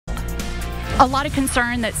A lot of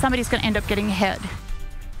concern that somebody's going to end up getting hit.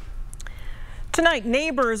 Tonight,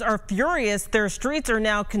 neighbors are furious. Their streets are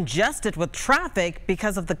now congested with traffic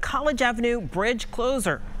because of the College Avenue bridge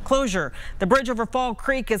closure. The bridge over Fall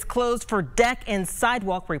Creek is closed for deck and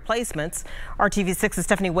sidewalk replacements. RTV6's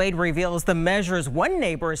Stephanie Wade reveals the measures one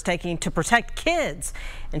neighbor is taking to protect kids.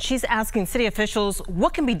 And she's asking city officials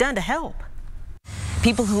what can be done to help.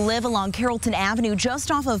 People who live along Carrollton Avenue just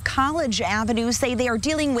off of College Avenue say they are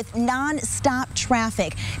dealing with non-stop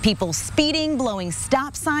traffic. People speeding, blowing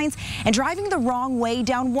stop signs, and driving the wrong way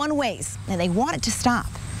down one-ways, and they want it to stop.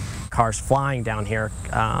 Cars flying down here,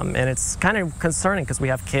 and it's kind of concerning because we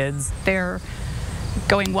have kids. They're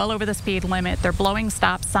going well over the speed limit. They're blowing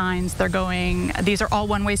stop signs. These are all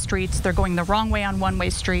one-way streets. They're going the wrong way on one-way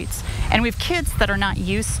streets. And we have kids that are not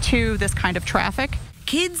used to this kind of traffic.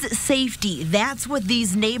 Kids' safety, that's what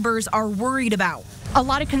these neighbors are worried about. A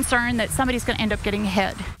lot of concern that somebody's going to end up getting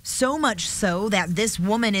hit. So much so that this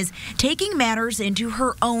woman is taking matters into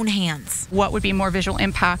her own hands. What would be more visual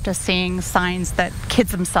impact of seeing signs that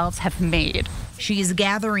kids themselves have made? She's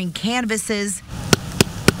gathering canvases,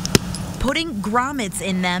 putting grommets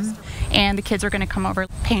in them. And the kids are going to come over,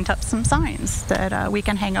 paint up some signs that we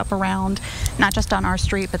can hang up around, not just on our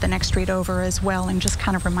street, but the next street over as well, and just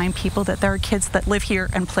kind of remind people that there are kids that live here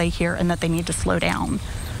and play here and that they need to slow down.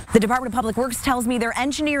 The Department of Public Works tells me their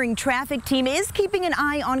engineering traffic team is keeping an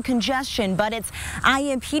eye on congestion, but it's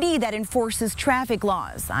IMPD that enforces traffic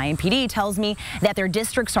laws. IMPD tells me that their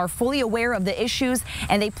districts are fully aware of the issues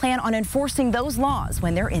and they plan on enforcing those laws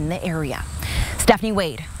when they're in the area. Stephanie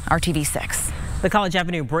Wade, RTV6. The College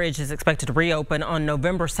Avenue Bridge is expected to reopen on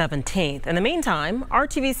November 17th. In the meantime,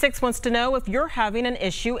 RTV6 wants to know if you're having an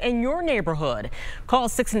issue in your neighborhood. Call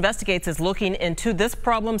 6 Investigates is looking into this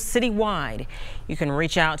problem citywide. You can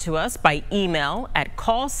reach out to us by email at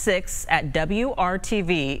call6@wrtv.com.